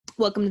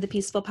Welcome to the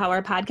Peaceful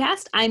Power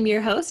Podcast. I'm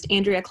your host,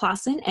 Andrea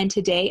Clausen, and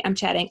today I'm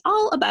chatting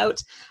all about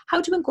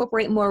how to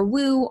incorporate more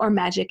woo or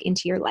magic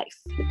into your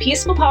life. The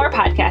Peaceful Power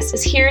Podcast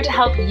is here to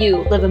help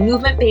you live a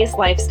movement-based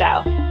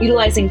lifestyle,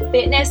 utilizing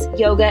fitness,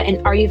 yoga, and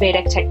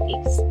Ayurvedic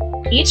techniques.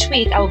 Each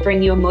week, I will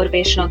bring you a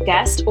motivational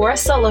guest or a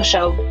solo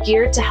show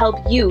geared to help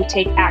you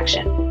take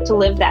action to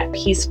live that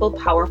peaceful,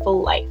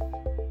 powerful life.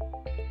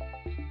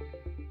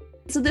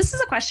 So this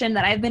is a question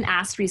that I've been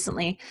asked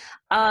recently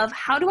of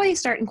how do I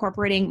start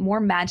incorporating more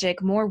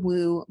magic, more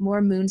woo,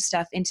 more moon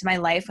stuff into my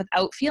life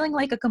without feeling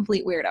like a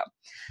complete weirdo?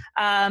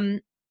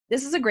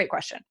 This is a great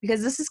question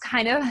because this is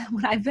kind of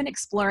what I've been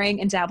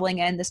exploring and dabbling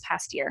in this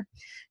past year.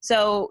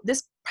 So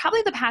this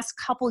probably the past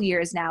couple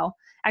years now,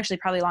 actually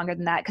probably longer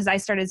than that, because I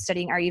started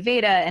studying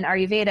Ayurveda, and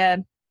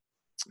Ayurveda,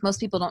 most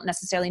people don't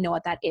necessarily know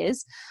what that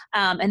is.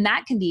 And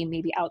that can be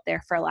maybe out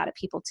there for a lot of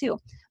people too.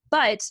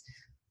 But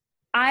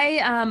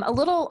a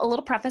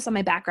little preface on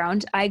my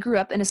background. I grew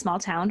up in a small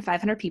town,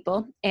 500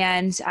 people,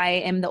 and I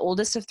am the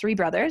oldest of three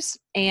brothers,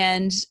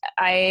 and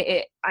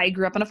I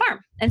grew up on a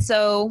farm. And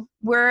so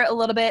we're a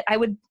little bit,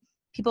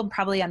 people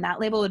probably on that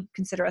label would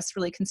consider us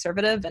really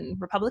conservative and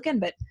Republican,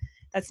 but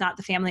that's not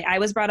the family I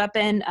was brought up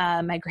in.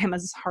 My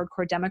grandma's a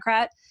hardcore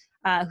Democrat.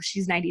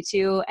 She's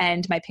 92,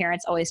 and my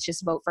parents always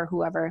just vote for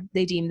whoever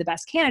they deem the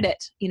best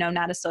candidate,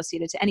 not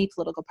associated to any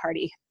political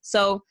party.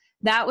 So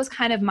that was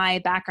kind of my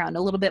background,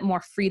 a little bit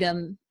more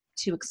freedom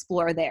to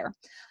explore there.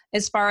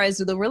 As far as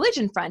the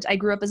religion front, I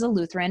grew up as a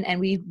Lutheran, and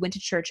we went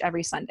to church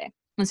every Sunday.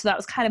 And so that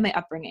was kind of my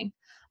upbringing.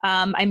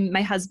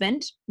 My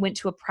husband went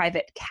to a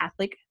private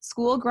Catholic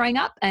school growing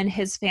up, and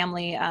his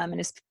family and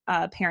his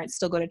parents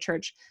still go to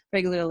church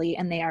regularly,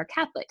 and they are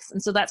Catholics.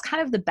 And so that's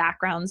kind of the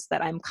backgrounds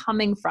that I'm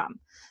coming from.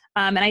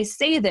 And I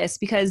say this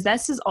because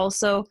this is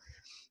also,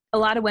 a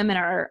lot of women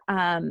are,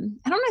 I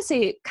don't want to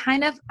say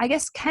kind of, I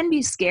guess, can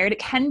be scared.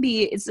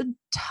 It's a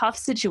tough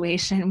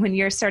situation when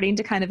you're starting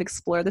to kind of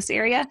explore this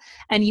area,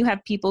 and you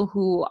have people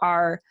who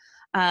are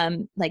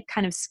kind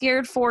of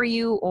scared for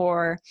you,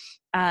 or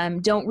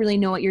don't really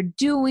know what you're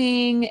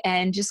doing,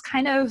 and just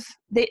kind of,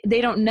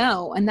 they don't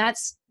know. And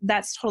that's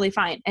totally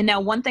fine. And now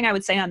one thing I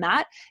would say on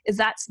that is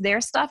that's their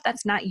stuff.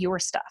 That's not your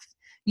stuff.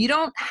 You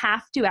don't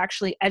have to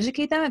actually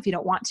educate them if you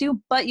don't want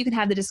to, but you can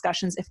have the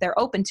discussions if they're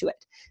open to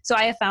it. So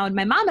I have found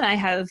my mom and I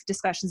have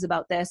discussions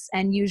about this,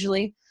 and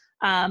usually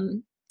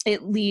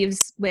it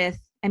leaves with,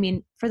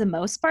 for the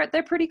most part,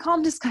 they're pretty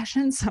calm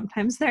discussions.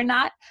 Sometimes they're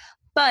not,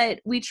 but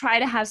we try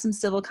to have some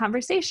civil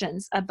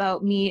conversations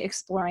about me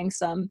exploring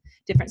some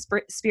different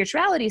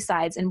spirituality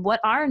sides, and what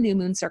are new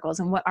moon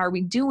circles, and what are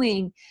we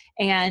doing,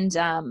 and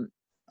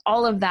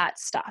all of that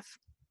stuff.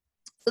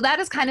 So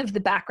that is kind of the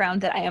background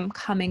that I am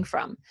coming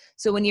from.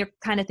 So when you're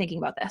kind of thinking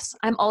about this,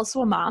 I'm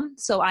also a mom.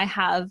 So I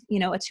have, a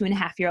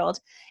 2.5-year-old,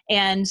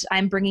 and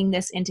I'm bringing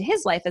this into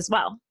his life as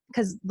well.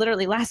 Because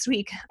literally last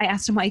week, I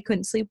asked him why he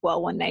couldn't sleep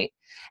well one night.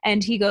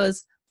 And he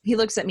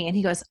looks at me and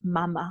he goes,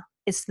 "Mama,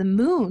 it's the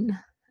moon."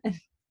 And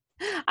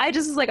I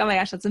just was like, oh my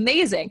gosh, that's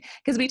amazing.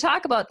 Because we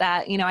talk about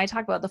that, I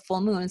talk about the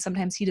full moon.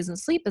 Sometimes he doesn't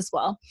sleep as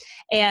well.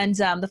 And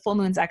the full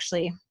moon's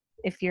actually,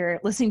 if you're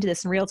listening to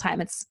this in real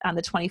time, it's on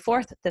the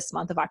 24th this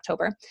month of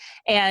October.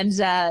 And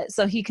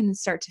so he can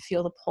start to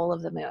feel the pull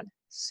of the moon.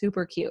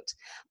 Super cute.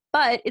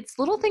 But it's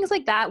little things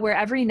like that where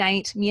every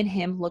night me and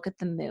him look at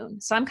the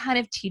moon. So I'm kind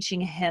of teaching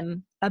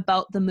him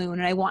about the moon,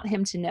 and I want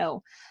him to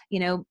know,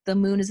 the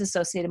moon is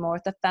associated more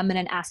with the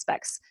feminine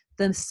aspects.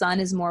 The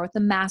sun is more with the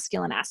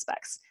masculine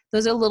aspects.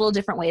 Those are little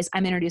different ways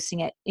I'm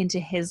introducing it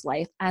into his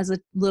life as a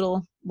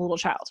little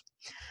child.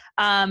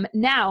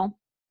 Now,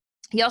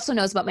 he also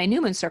knows about my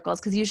new moon circles,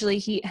 because usually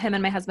him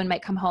and my husband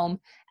might come home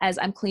as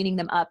I'm cleaning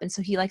them up. And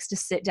so he likes to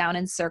sit down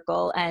and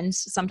circle. And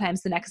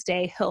sometimes the next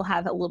day he'll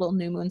have a little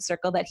new moon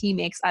circle that he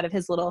makes out of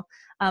his little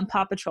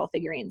Paw Patrol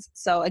figurines.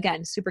 So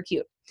again, super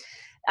cute.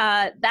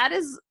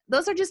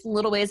 Those are just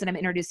little ways that I'm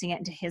introducing it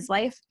into his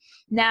life.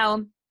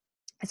 Now,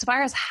 as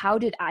far as how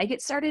did I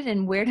get started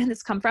and where did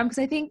this come from? Because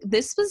I think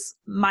this was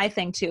my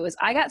thing too, is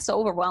I got so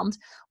overwhelmed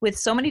with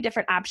so many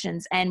different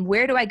options, and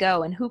where do I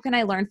go, and who can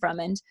I learn from,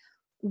 and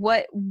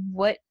what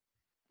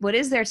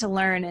is there to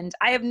learn? And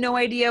I have no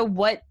idea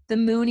what the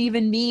moon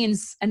even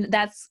means. And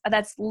that's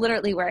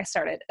literally where I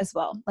started as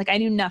well. Like, I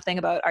knew nothing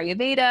about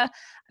Ayurveda.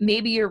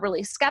 Maybe you're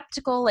really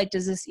skeptical. Like,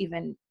 does this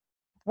even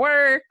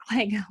work?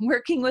 Like,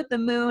 working with the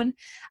moon?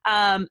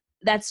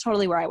 That's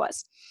totally where I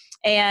was.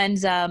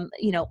 And,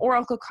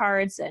 oracle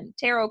cards and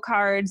tarot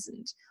cards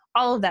and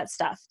all of that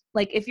stuff.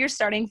 Like, if you're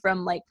starting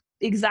from like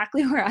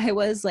exactly where I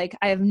was, like,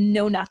 I have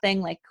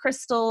nothing, like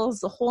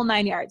crystals, the whole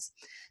 9 yards.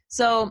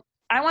 So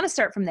I want to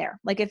start from there.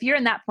 Like, if you're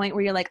in that point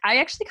where you're like, I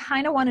actually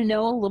kind of want to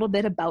know a little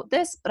bit about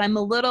this, but I'm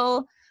a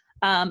little,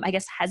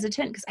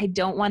 hesitant because I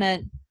don't want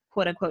to,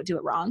 quote unquote, do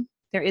it wrong.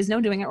 There is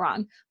no doing it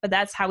wrong, but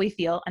that's how we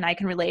feel. And I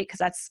can relate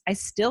because I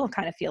still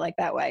kind of feel like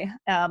that way.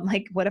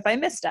 Like, what if I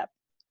misstep?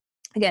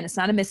 Again, it's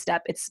not a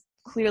misstep. It's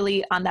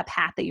clearly on that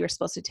path that you're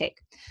supposed to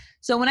take.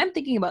 So when I'm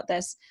thinking about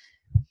this,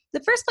 the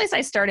first place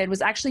I started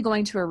was actually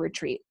going to a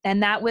retreat.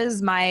 And that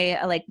was my,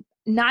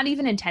 not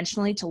even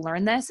intentionally to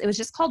learn this. It was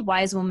just called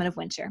Wise Woman of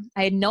Winter.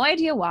 I had no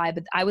idea why,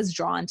 but I was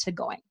drawn to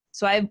going.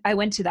 So I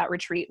went to that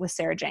retreat with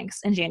Sarah Jenks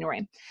in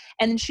January.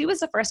 And then she was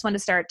the first one to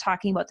start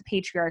talking about the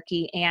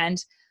patriarchy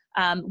and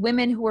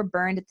women who were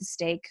burned at the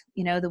stake,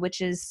 the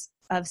witches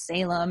of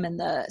Salem and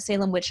the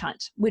Salem witch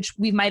hunt, which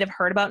we might have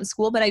heard about in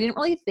school, but I didn't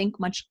really think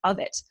much of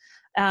it,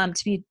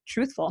 to be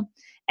truthful.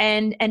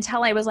 And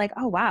until I was like,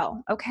 oh,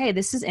 wow, okay,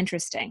 this is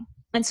interesting.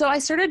 And so I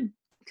started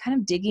kind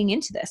of digging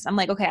into this. I'm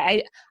like,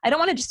 okay, I don't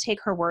want to just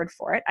take her word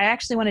for it. I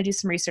actually want to do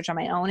some research on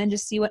my own and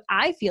just see what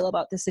I feel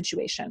about this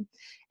situation.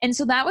 And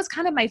so that was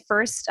kind of my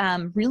first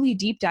really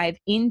deep dive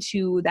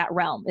into that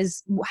realm,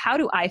 is how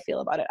do I feel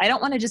about it? I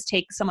don't want to just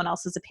take someone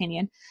else's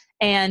opinion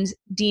and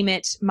deem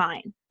it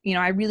mine.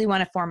 I really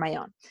want to form my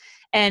own.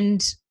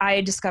 And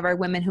I discovered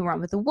Women Who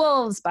Run with the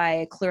Wolves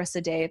by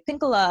Clarissa de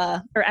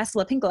Pinkola, or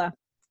Ursula Pinkola.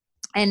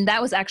 And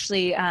that was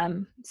actually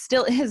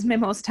still is my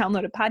most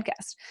downloaded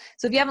podcast.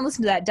 So if you haven't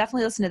listened to that,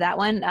 definitely listen to that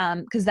one,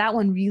 because that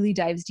one really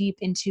dives deep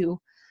into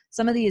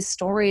some of these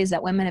stories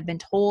that women have been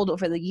told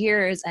over the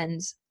years.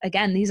 And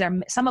again,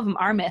 some of them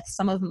are myths,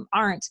 some of them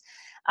aren't.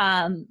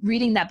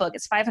 Reading that book,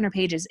 it's 500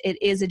 pages. It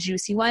is a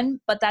juicy one,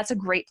 but that's a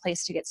great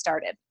place to get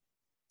started.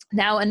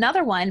 Now,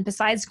 another one,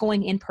 besides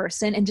going in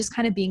person and just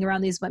kind of being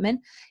around these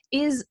women,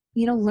 is,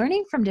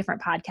 learning from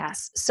different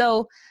podcasts.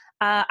 So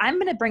I'm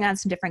going to bring on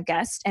some different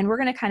guests, and we're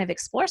going to kind of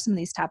explore some of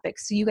these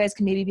topics. So you guys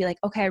can maybe be like,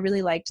 okay, I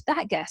really liked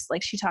that guest.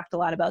 Like, she talked a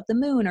lot about the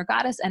moon or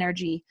goddess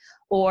energy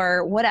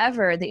or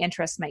whatever the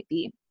interest might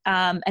be.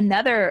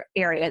 Another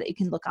area that you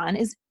can look on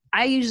is,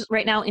 I use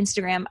right now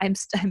Instagram. I'm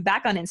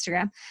back on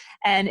Instagram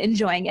and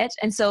enjoying it.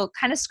 And so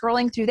kind of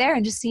scrolling through there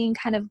and just seeing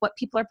kind of what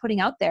people are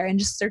putting out there and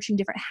just searching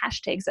different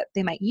hashtags that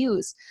they might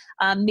use.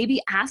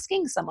 Maybe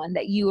asking someone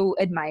that you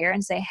admire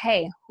and say,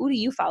 hey, who do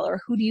you follow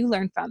or who do you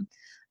learn from?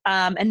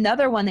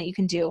 Another one that you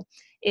can do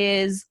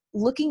is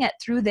looking at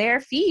through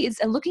their feeds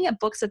and looking at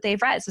books that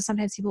they've read. So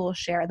sometimes people will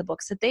share the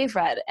books that they've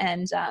read,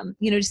 and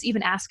just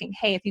even asking,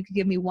 hey, if you could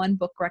give me one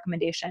book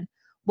recommendation,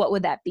 what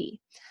would that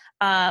be?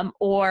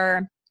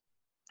 Or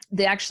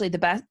the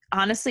best,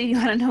 honestly, you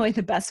want to know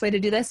the best way to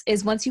do this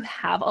is, once you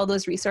have all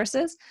those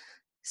resources,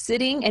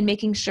 sitting and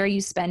making sure you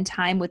spend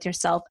time with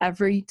yourself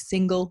every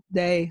single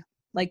day.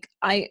 Like,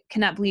 I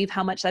cannot believe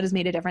how much that has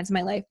made a difference in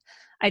my life.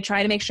 I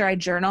try to make sure I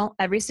journal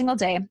every single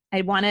day.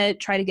 I want to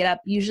try to get up.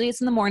 Usually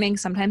it's in the morning.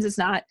 Sometimes it's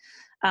not.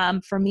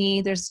 For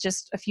me, there's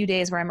just a few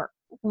days where I'm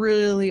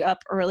really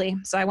up early.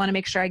 So I want to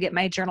make sure I get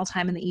my journal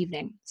time in the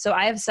evening. So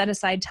I have set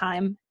aside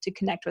time to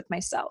connect with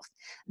myself.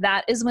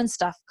 That is when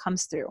stuff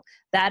comes through.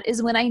 That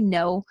is when I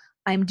know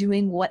I'm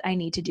doing what I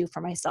need to do for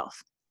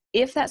myself.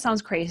 If that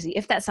sounds crazy,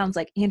 if that sounds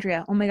like,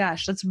 Andrea, oh my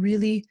gosh, that's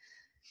really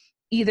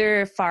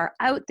either far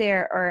out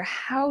there, or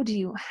how?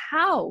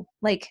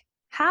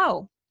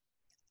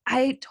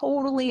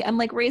 I'm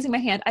like raising my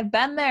hand. I've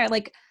been there.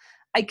 Like,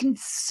 I can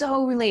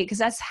so relate, because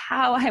that's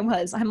how I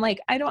was. I'm like,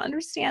 I don't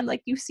understand.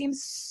 Like, you seem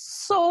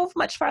so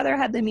much farther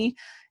ahead than me.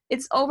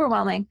 It's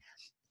overwhelming.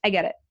 I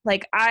get it.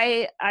 Like,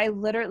 I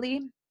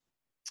literally,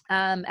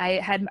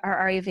 I had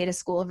our Ayurveda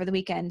school over the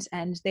weekend,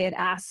 and they had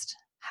asked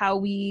how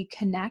we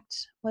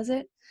connect. Was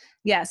it?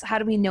 Yes. How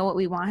do we know what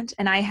we want?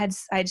 And I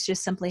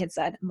just simply had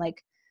said, I'm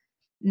like,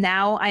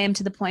 now I am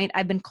to the point,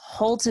 I've been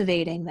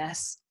cultivating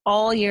this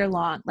all year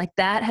long. Like,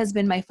 that has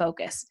been my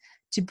focus,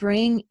 to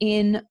bring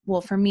in,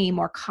 well, for me,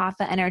 more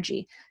kapha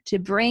energy, to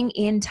bring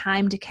in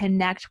time to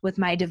connect with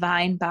my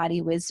divine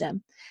body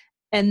wisdom.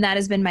 And that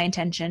has been my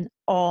intention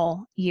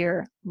all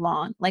year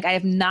long. Like, I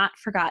have not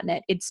forgotten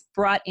it. It's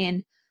brought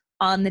in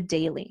on the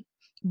daily.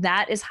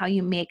 That is how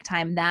you make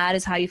time. That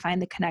is how you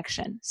find the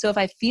connection. So if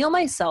I feel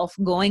myself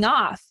going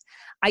off,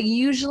 I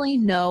usually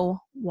know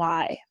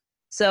why.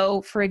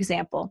 So for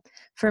example,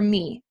 for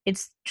me,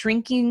 it's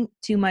drinking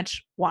too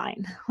much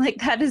wine. Like,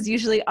 that is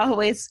usually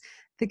always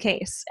the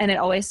case. And it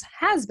always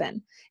has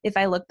been, if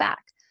I look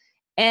back.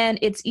 And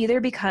it's either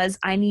because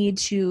I need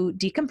to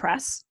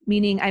decompress,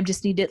 meaning I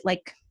just need it,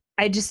 like,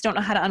 I just don't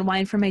know how to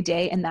unwind from my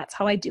day, and that's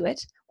how I do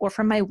it, or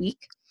from my week.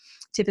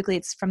 Typically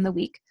it's from the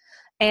week.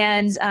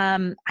 And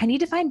I need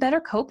to find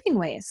better coping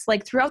ways,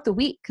 like, throughout the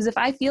week. Because if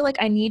I feel like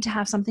I need to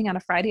have something on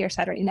a Friday or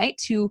Saturday night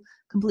to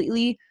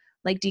completely,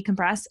 like,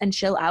 decompress and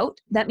chill out,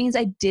 that means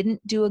I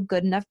didn't do a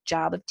good enough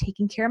job of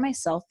taking care of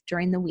myself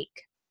during the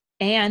week.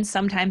 And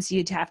sometimes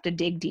you'd have to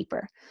dig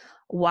deeper.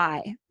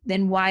 Why?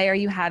 Then why are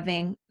you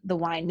having the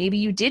wine? Maybe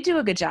you did do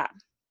a good job.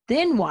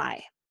 Then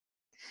why?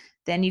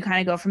 Then you kind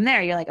of go from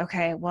there. You're like,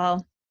 okay,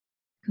 well,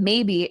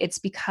 maybe it's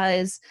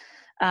because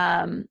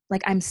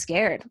like, I'm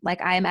scared. Like,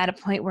 I'm at a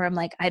point where I'm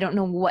like, I don't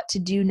know what to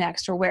do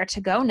next or where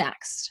to go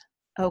next.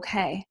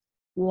 Okay,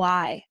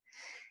 why?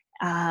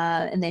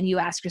 And then you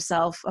ask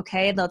yourself,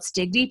 okay, let's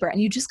dig deeper.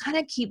 And you just kind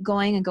of keep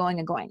going and going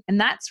and going. And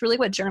that's really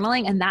what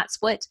journaling, and that's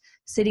what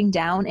sitting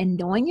down and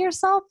knowing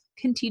yourself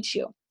can teach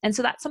you. And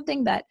so that's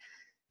something that,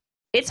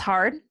 it's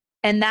hard.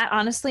 And that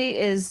honestly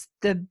is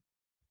the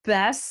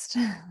best,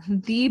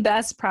 the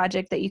best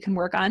project that you can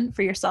work on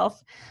for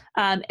yourself.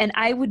 And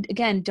I would,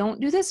 again, don't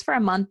do this for a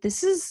month.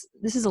 This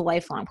is a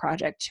lifelong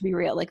project, to be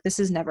real. Like this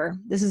is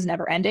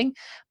never ending,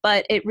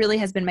 but it really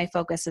has been my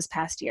focus this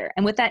past year.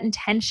 And with that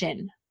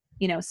intention,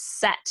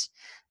 set,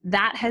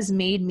 that has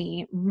made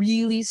me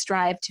really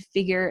strive to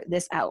figure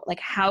this out. Like,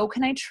 how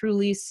can I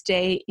truly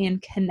stay in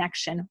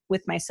connection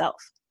with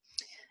myself?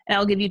 And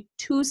I'll give you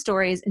 2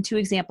 stories and 2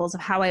 examples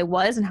of how I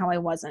was and how I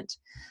wasn't.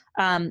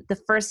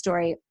 The first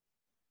story,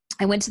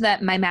 I went to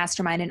my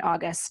mastermind in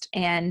August,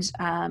 and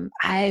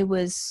I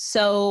was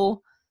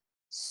so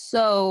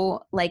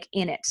like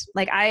in it.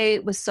 Like I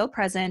was so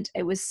present.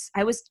 I was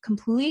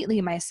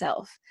completely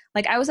myself.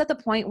 Like I was at the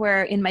point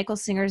where in Michael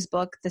Singer's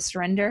book, The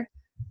Surrender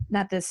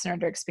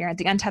Experience,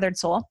 The Untethered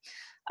Soul,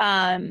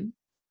 when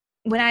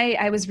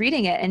I was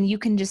reading it, and you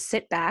can just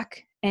sit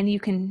back and you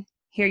can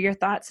hear your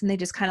thoughts and they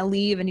just kind of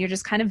leave, and you're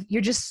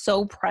just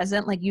so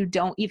present. Like you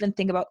don't even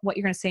think about what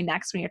you're going to say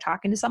next when you're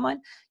talking to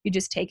someone. You're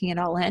just taking it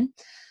all in,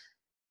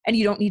 and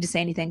you don't need to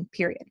say anything,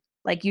 period.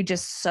 Like you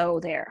just so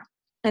there.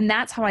 And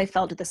that's how I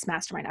felt at this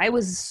mastermind. I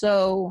was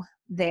so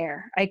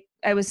there.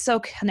 I was so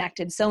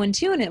connected, so in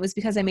tune. It was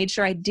because I made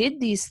sure I did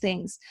these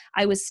things.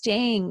 I was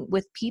staying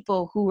with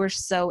people who were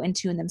so in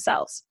tune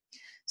themselves.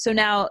 So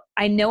now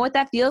I know what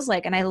that feels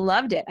like, and I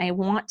loved it. I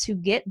want to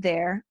get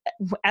there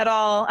at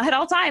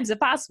all times if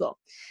possible.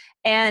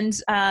 And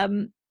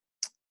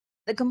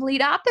the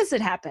complete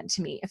opposite happened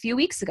to me a few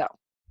weeks ago.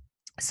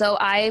 So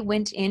I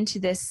went into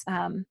this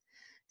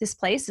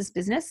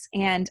business,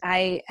 and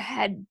I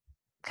had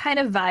kind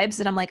of vibes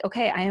that I'm like,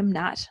 okay, I'm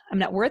not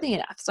worthy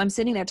enough. So I'm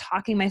sitting there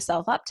talking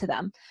myself up to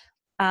them,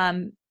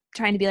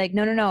 trying to be like,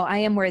 no, I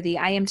am worthy.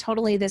 I am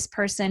totally this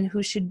person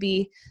who should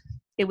be.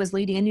 It was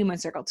leading a New Moon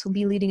Circle, to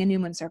be leading a New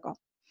Moon Circle.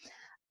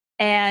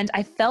 And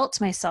I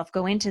felt myself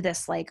go into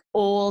this like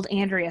old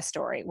Andrea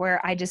story where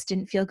I just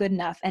didn't feel good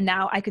enough. And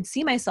now I could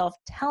see myself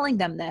telling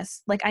them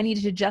this, like I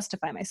needed to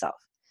justify myself.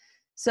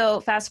 So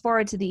fast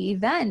forward to the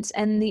event,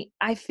 and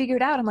I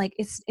figured out, I'm like,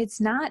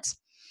 it's not,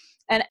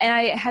 and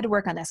I had to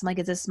work on this. I'm like,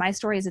 is this my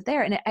story? Is it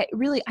there? And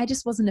I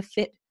just wasn't a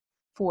fit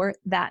for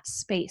that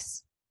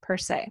space per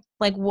se.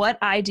 Like what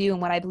I do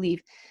and what I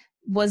believe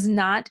was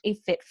not a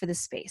fit for the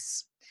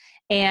space.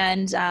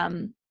 And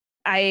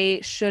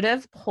I should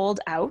have pulled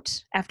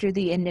out after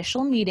the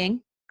initial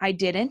meeting. I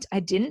didn't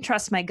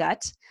trust my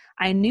gut.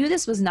 I knew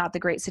this was not the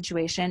great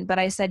situation, but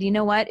I said, you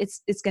know what?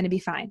 It's going to be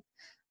fine.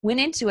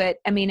 Went into it.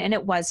 I mean, and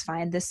it was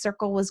fine. This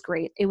circle was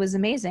great. It was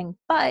amazing,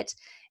 but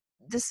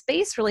the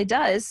space really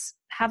does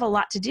have a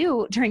lot to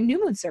do during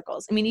new moon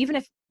circles. I mean, even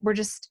if we're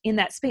just in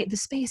that space, the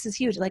space is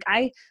huge. Like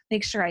I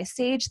make sure I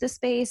sage the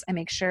space. I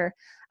make sure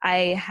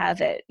I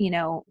have it,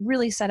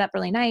 really set up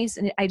really nice.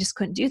 And I just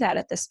couldn't do that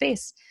at this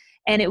space.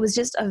 And it was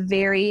just a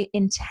very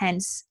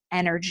intense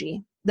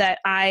energy that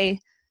I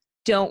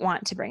don't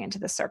want to bring into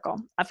the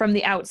circle from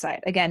the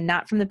outside. Again,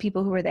 not from the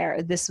people who were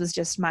there. This was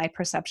just my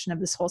perception of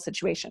this whole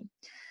situation.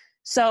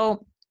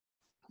 So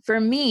for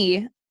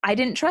me, I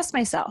didn't trust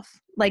myself.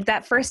 Like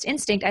that first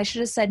instinct, I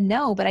should have said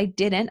no, but I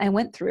didn't. I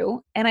went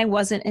through and I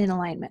wasn't in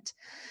alignment.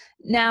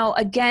 Now,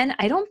 again,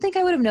 I don't think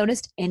I would have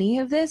noticed any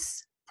of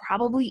this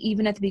probably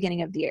even at the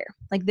beginning of the year.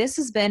 Like this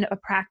has been a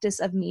practice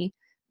of me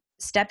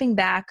stepping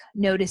back,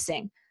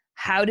 noticing,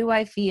 how do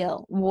I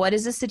feel? What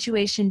is the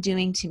situation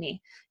doing to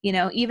me?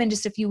 Even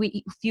just a few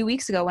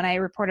weeks ago when I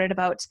reported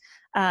about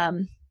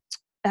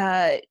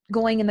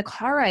going in the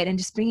car ride and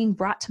just being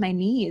brought to my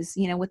knees,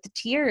 with the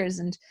tears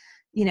and,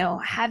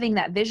 having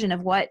that vision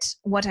of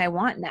what I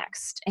want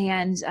next.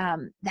 And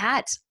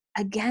that,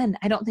 again,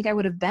 I don't think I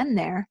would have been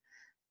there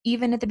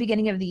even at the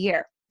beginning of the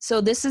year. So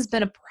this has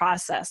been a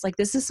process. Like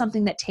this is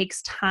something that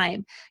takes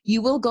time.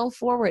 You will go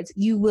forwards.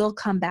 You will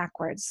come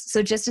backwards.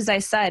 So just as I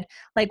said,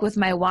 like with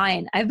my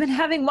wine, I've been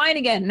having wine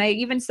again. And I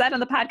even said on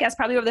the podcast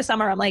probably over the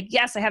summer, I'm like,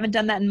 yes, I haven't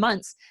done that in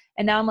months.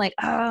 And now I'm like,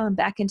 I'm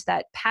back into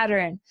that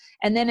pattern.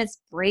 And then it's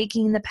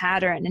breaking the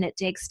pattern, and it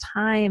takes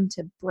time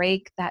to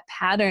break that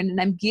pattern. And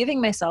I'm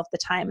giving myself the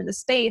time and the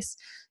space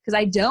because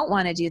I don't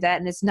want to do that.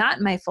 And it's not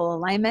in my full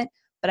alignment,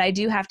 but I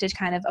do have to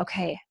kind of,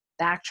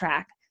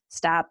 backtrack.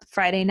 Stop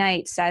Friday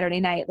night, Saturday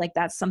night. Like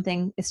that's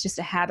something, it's just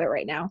a habit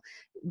right now.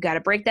 We got to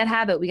break that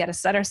habit. We got to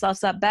set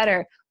ourselves up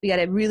better. We got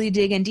to really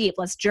dig in deep.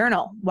 Let's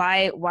journal.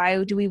 Why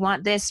do we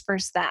want this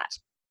versus that?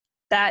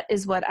 That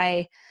is what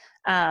I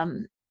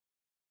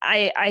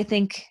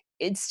think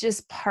it's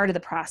just part of the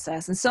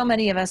process. And so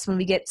many of us, when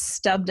we get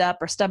stubbed up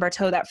or stub our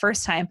toe that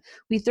first time,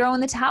 we throw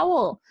in the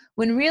towel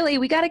when really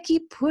we got to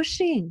keep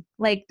pushing.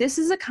 Like this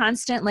is a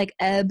constant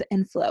ebb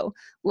and flow.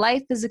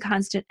 Life is a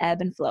constant ebb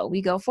and flow.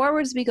 We go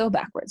forwards, we go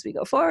backwards. We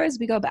go forwards,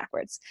 we go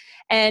backwards.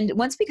 And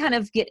once we kind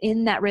of get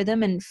in that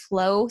rhythm and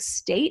flow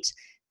state,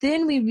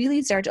 then we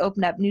really start to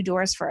open up new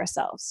doors for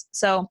ourselves.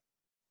 So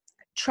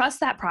trust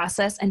that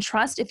process, and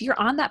trust if you're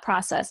on that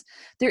process,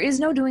 there is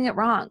no doing it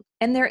wrong.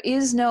 And there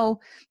is no,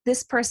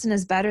 this person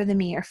is better than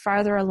me or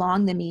farther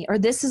along than me, or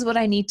this is what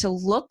I need to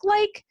look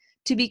like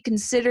to be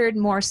considered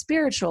more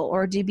spiritual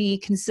or to be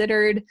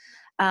considered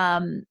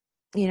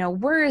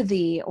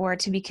worthy or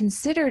to be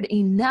considered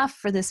enough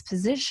for this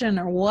position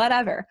or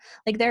whatever.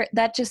 Like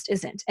that just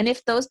isn't. And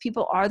if those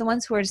people are the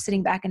ones who are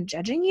sitting back and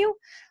judging you,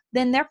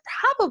 then they're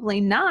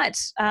probably not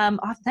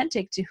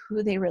authentic to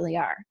who they really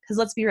are. Because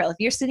let's be real, if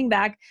you're sitting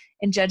back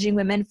and judging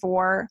women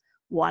for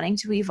wanting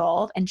to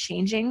evolve and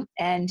changing,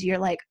 and you're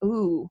like,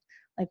 ooh,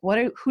 like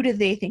who do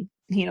they think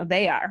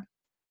they are?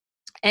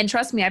 And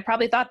trust me, I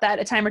probably thought that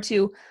a time or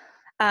two,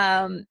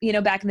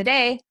 back in the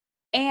day.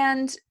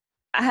 And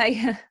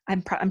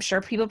I'm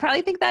sure people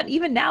probably think that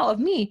even now of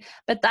me,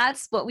 but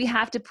that's what we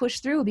have to push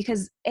through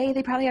because A,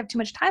 they probably have too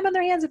much time on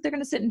their hands if they're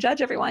going to sit and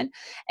judge everyone.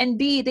 And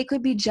B, they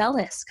could be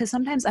jealous because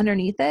sometimes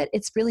underneath it,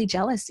 it's really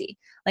jealousy.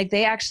 Like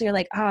they actually are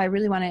like, oh, I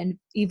really want to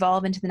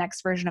evolve into the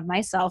next version of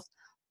myself,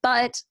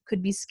 but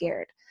could be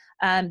scared.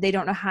 They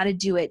don't know how to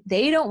do it.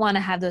 They don't want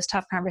to have those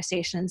tough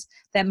conversations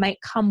that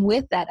might come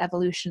with that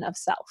evolution of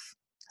self.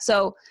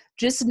 So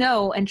just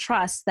know and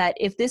trust that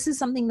if this is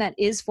something that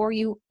is for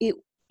you,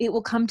 it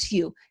will come to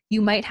you.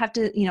 You might have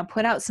to,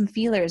 put out some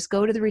feelers,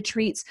 go to the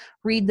retreats,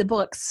 read the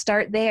books,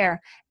 start there,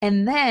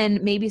 and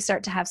then maybe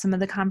start to have some of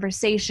the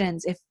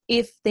conversations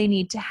if they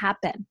need to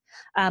happen.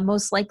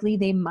 Most likely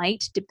they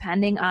might,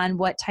 depending on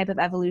what type of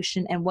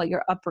evolution and what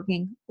your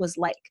upbringing was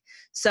like.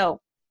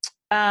 So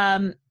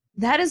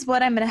that is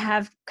what I'm going to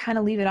have kind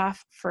of leave it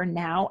off for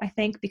now, I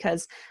think,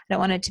 because I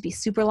don't want it to be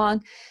super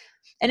long.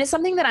 And it's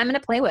something that I'm going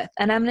to play with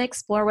and I'm going to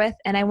explore with.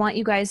 And I want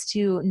you guys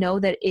to know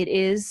that it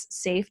is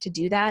safe to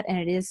do that. And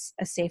it is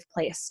a safe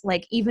place.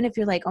 Like, even if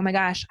you're like, oh my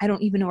gosh, I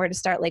don't even know where to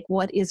start. Like,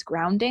 what is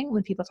grounding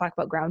when people talk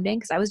about grounding?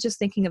 Because I was just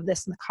thinking of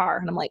this in the car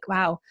and I'm like,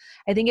 wow,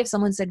 I think if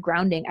someone said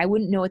grounding, I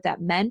wouldn't know what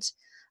that meant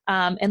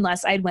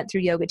unless I'd went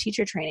through yoga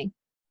teacher training.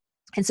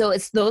 And so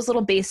it's those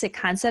little basic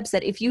concepts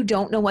that if you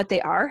don't know what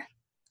they are,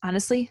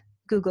 honestly,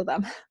 Google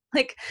them.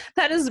 Like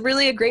that is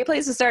really a great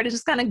place to start, is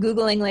just kind of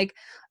Googling like,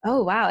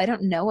 oh, wow, I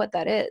don't know what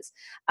that is.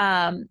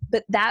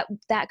 But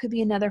that could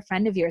be another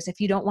friend of yours. If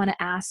you don't want to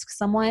ask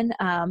someone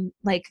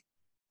like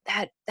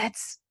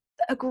that's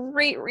a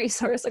great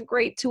resource, a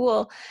great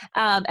tool.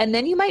 And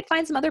then you might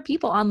find some other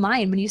people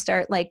online when you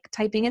start like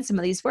typing in some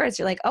of these words.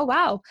 You're like, oh,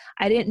 wow,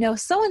 I didn't know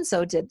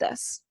so-and-so did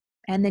this.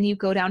 And then you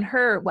go down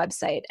her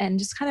website and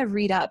just kind of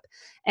read up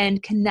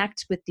and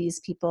connect with these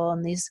people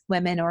and these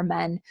women or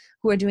men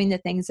who are doing the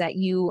things that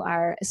you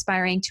are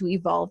aspiring to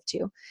evolve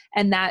to.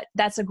 And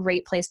that's a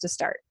great place to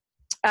start.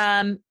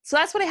 So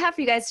that's what I have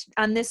for you guys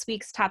on this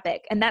week's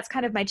topic. And that's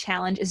kind of my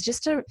challenge, is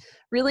just to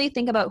really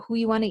think about who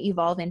you want to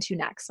evolve into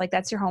next. Like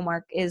that's your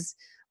homework, is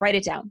write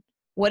it down.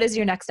 What is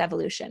your next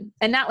evolution?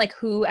 And not like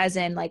who, as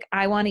in like,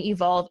 I want to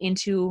evolve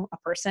into a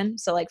person.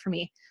 So like for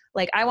me,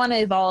 like I want to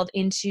evolve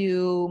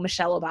into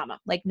Michelle Obama.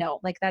 Like,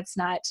 no, like that's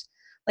not,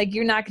 like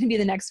you're not going to be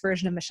the next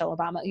version of Michelle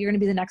Obama. You're going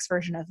to be the next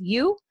version of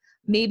you.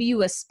 Maybe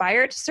you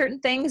aspire to certain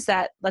things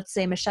that, let's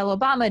say, Michelle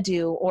Obama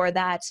do, or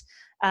that,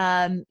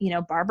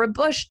 Barbara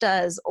Bush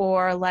does,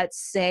 or let's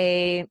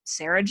say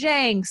Sarah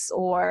Jenks,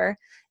 or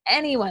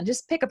anyone.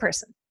 Just pick a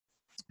person.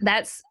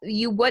 That's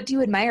you. What do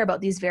you admire about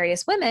these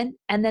various women?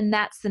 And then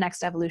that's the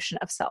next evolution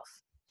of self.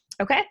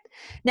 Okay.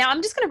 Now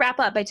I'm just going to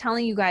wrap up by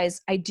telling you guys,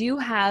 I do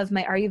have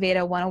my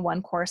Ayurveda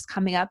 101 course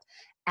coming up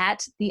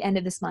at the end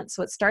of this month.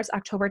 So it starts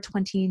October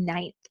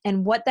 29th.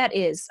 And what that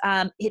is,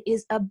 it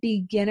is a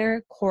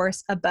beginner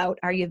course about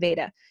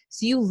Ayurveda.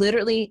 So you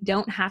literally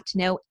don't have to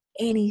know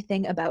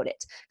anything about it.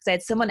 Because I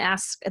had someone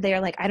ask,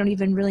 they're like, I don't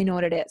even really know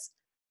what it is.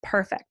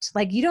 Perfect.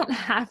 Like you don't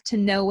have to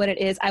know what it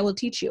is. I will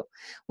teach you.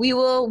 We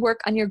will work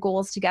on your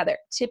goals together.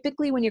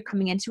 Typically when you're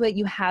coming into it,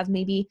 you have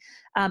maybe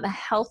a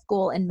health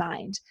goal in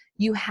mind.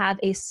 You have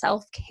a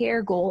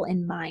self-care goal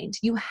in mind.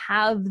 You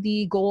have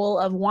the goal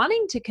of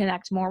wanting to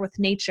connect more with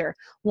nature,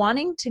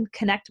 wanting to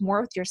connect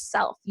more with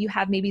yourself. You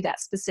have maybe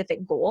that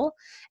specific goal.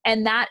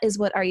 And that is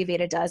what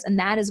Ayurveda does. And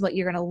that is what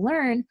you're going to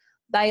learn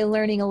by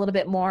learning a little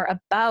bit more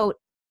about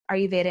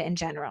Ayurveda in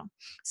general.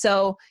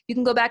 So you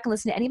can go back and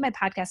listen to any of my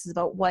podcasts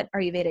about what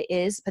Ayurveda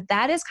is, but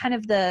that is kind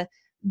of the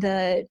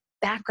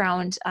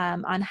background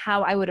on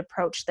how I would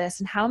approach this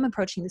and how I'm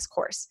approaching this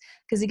course.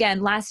 Because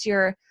again, last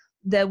year,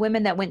 the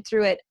women that went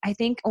through it, I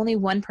think only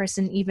one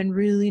person even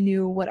really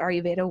knew what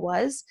Ayurveda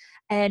was.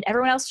 And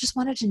everyone else just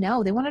wanted to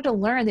know. They wanted to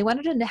learn. They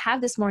wanted to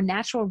have this more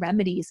natural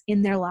remedies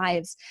in their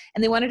lives.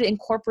 And they wanted to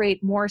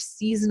incorporate more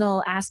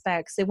seasonal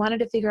aspects. They wanted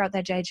to figure out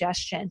that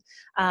digestion.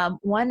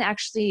 One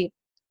actually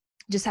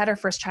just had her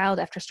first child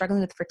after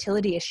struggling with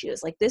fertility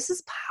issues. Like this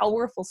is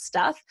powerful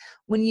stuff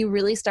when you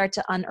really start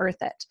to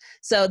unearth it.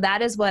 So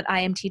that is what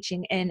I am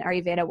teaching in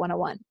Ayurveda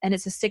 101. And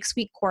it's a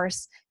 6-week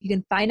course. You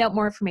can find out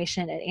more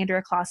information at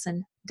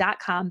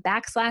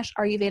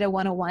andreaclausen.com/Ayurveda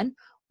 101,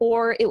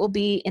 or it will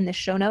be in the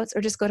show notes,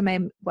 or just go to my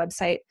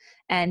website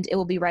and it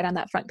will be right on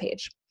that front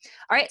page.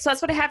 All right. So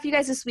that's what I have for you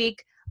guys this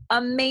week.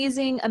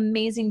 Amazing,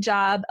 amazing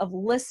job of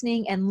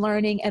listening and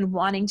learning and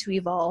wanting to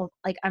evolve.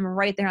 Like I'm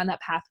right there on that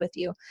path with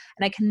you.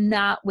 And I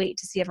cannot wait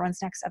to see everyone's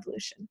next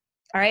evolution.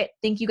 All right.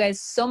 Thank you guys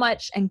so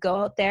much, and go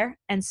out there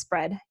and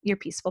spread your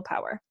peaceful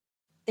power.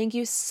 Thank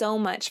you so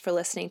much for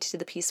listening to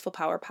the Peaceful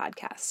Power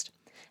podcast.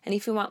 And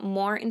if you want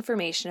more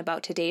information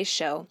about today's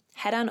show,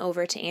 head on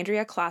over to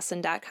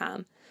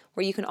AndreaClausen.com,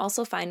 where you can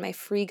also find my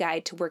free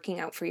guide to working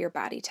out for your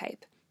body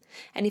type.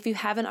 And if you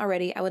haven't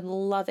already, I would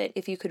love it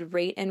if you could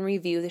rate and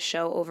review the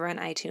show over on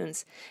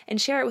iTunes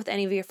and share it with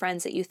any of your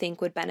friends that you think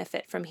would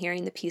benefit from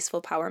hearing the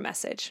Peaceful Power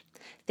message.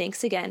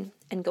 Thanks again,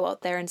 and go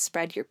out there and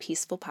spread your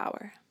peaceful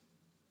power.